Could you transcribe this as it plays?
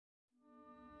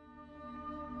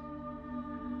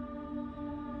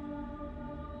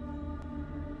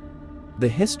The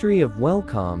history of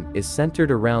Welkom is centered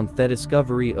around the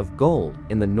discovery of gold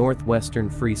in the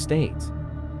northwestern Free State.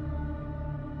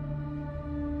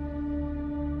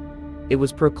 It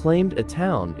was proclaimed a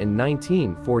town in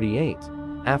 1948,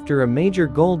 after a major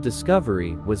gold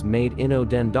discovery was made in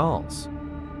Odendals.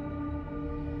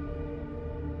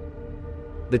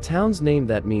 The town's name,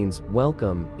 that means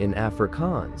welcome in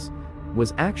Afrikaans,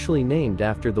 was actually named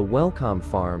after the Welkom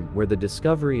farm where the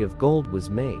discovery of gold was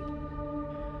made.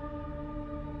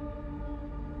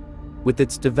 With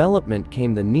its development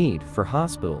came the need for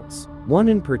hospitals, one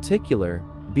in particular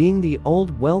being the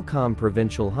old Welkom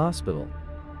Provincial Hospital.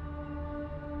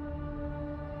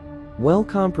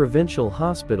 Welkom Provincial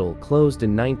Hospital closed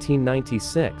in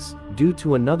 1996 due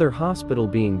to another hospital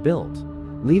being built,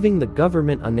 leaving the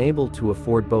government unable to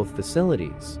afford both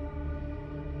facilities.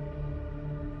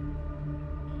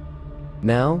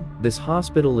 Now, this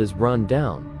hospital is run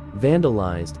down,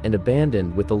 vandalized and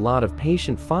abandoned with a lot of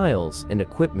patient files and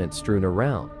equipment strewn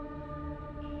around.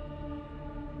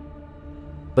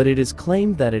 But it is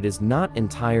claimed that it is not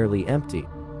entirely empty.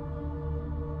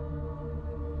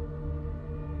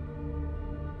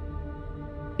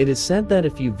 It is said that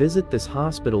if you visit this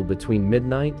hospital between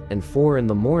midnight and 4 in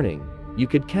the morning, you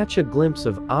could catch a glimpse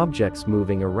of objects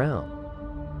moving around.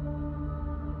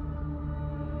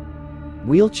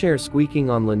 Wheelchairs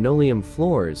squeaking on linoleum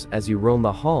floors as you roam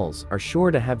the halls are sure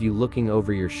to have you looking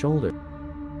over your shoulder.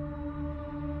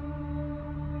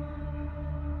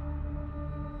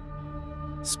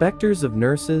 Specters of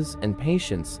nurses and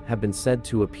patients have been said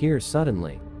to appear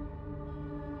suddenly.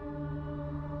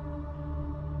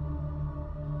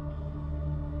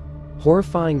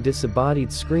 Horrifying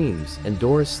disembodied screams and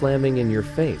doors slamming in your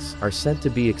face are said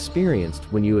to be experienced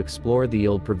when you explore the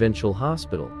old provincial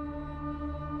hospital.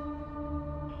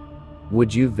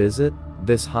 Would you visit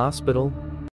this hospital?